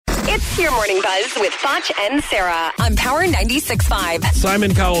It's your Morning Buzz with Foch and Sarah on Power 96.5.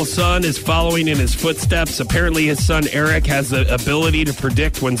 Simon Cowell's son is following in his footsteps. Apparently, his son Eric has the ability to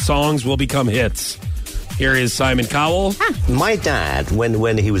predict when songs will become hits. Here is Simon Cowell. My dad,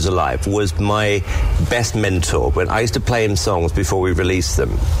 when he was alive, was my best mentor. When I used to play him songs before we released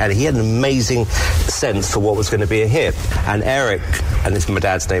them, and he had an amazing sense for what was going to be a hit. And Eric, and it's my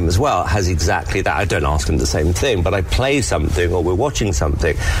dad's name as well, has exactly that. I don't ask him the same thing, but I play something or we're watching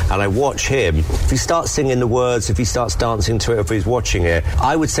something, and I watch him. If he starts singing the words, if he starts dancing to it, if he's watching it,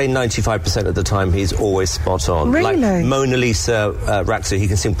 I would say 95% of the time he's always spot on. Really? Like Mona Lisa Raxo, he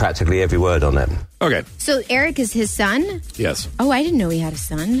can sing practically every word on it. Okay. So Eric is his son? Yes. Oh, I didn't know he had a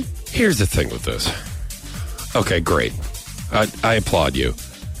son. Here's the thing with this. Okay, great. I applaud you.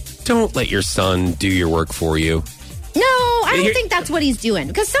 Don't let your son do your work for you. No, I don't think that's what he's doing.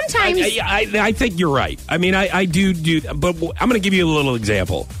 Because sometimes... I think you're right. I mean, I do, but I'm going to give you a little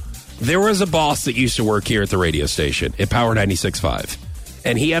example. There was a boss that used to work here at the radio station at Power 96.5,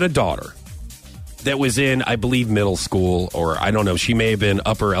 and he had a daughter that was in, I believe, middle school, or I don't know, she may have been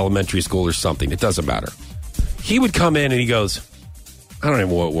upper elementary school or something. It doesn't matter. He would come in and he goes, I don't even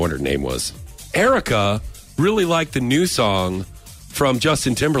know what her name was. Erica really liked the new song from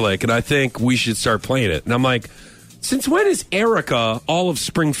Justin Timberlake, and I think we should start playing it. And I'm like, since when is Erica all of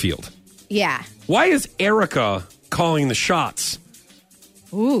Springfield? Yeah. Why is Erica calling the shots?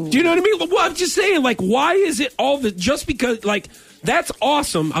 Ooh. Do you know what I mean? Well, I'm just saying, like, why is it all the, just because, like, that's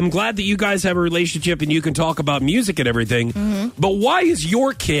awesome. I'm glad that you guys have a relationship and you can talk about music and everything. Mm-hmm. But why is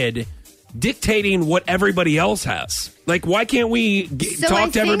your kid dictating what everybody else has? Like, why can't we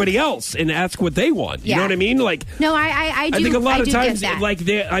talk to everybody else and ask what they want? You know what I mean? Like, no, I do. I think a lot of times, like,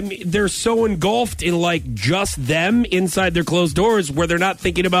 they're so engulfed in like just them inside their closed doors, where they're not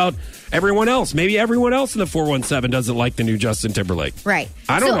thinking about everyone else. Maybe everyone else in the 417 doesn't like the new Justin Timberlake. Right.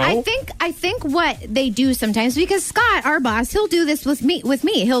 I don't know. I think what they do sometimes, because Scott, our boss, he'll do this with me.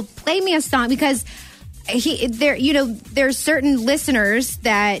 He'll play me a song because there's certain listeners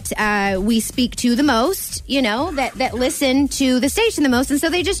that we speak to the most, that listen to the station the most, and so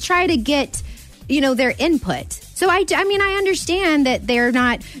they just try to get, their input. So I understand that they're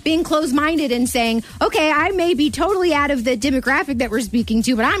not being closed-minded and saying, okay, I may be totally out of the demographic that we're speaking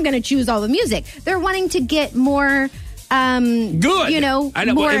to, but I'm going to choose all the music. They're wanting to get more. Good. I know,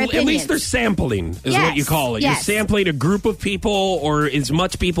 more at least they're sampling is what you call it. Yes. You're sampling a group of people or as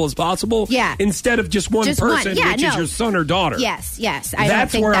much people as possible. Yeah. Instead of just one person, which is your son or daughter. Yes.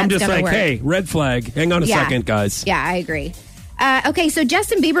 That's where I'm just like, hey, red flag. Hang on a second, guys. Yeah, I agree. Okay, so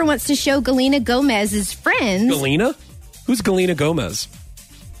Justin Bieber wants to show Galena Gomez's friends. Galena? Who's Galena Gomez?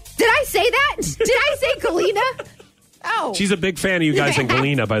 Did I say that? Did I say Galena? Oh. She's a big fan of you guys in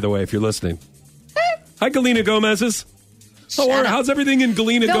Galena, by the way, if you're listening. Hi, Galena Gomez's. How's everything in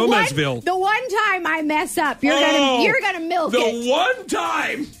Galena Gomezville? The one time I mess up, you're gonna milk it. The one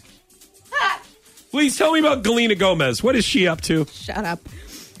time. Please tell me about Galena Gomez. What is she up to? Shut up.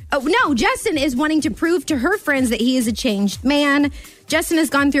 Oh no, Justin is wanting to prove to her friends that he is a changed man. Justin has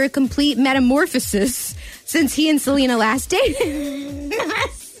gone through a complete metamorphosis since he and Selena last dated.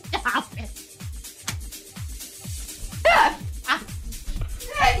 Stop it.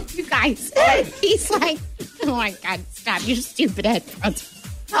 You guys, he's like, oh my God, stop your stupid headphones.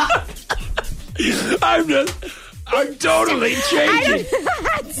 I'm totally changing.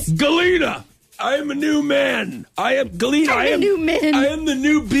 Galena, I am a new man. Galena, I am a new man. I am the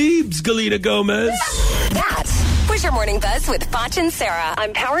new Biebs, Galena Gomez. That was your Morning Buzz with Foch and Sarah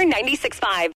on Power 96.5.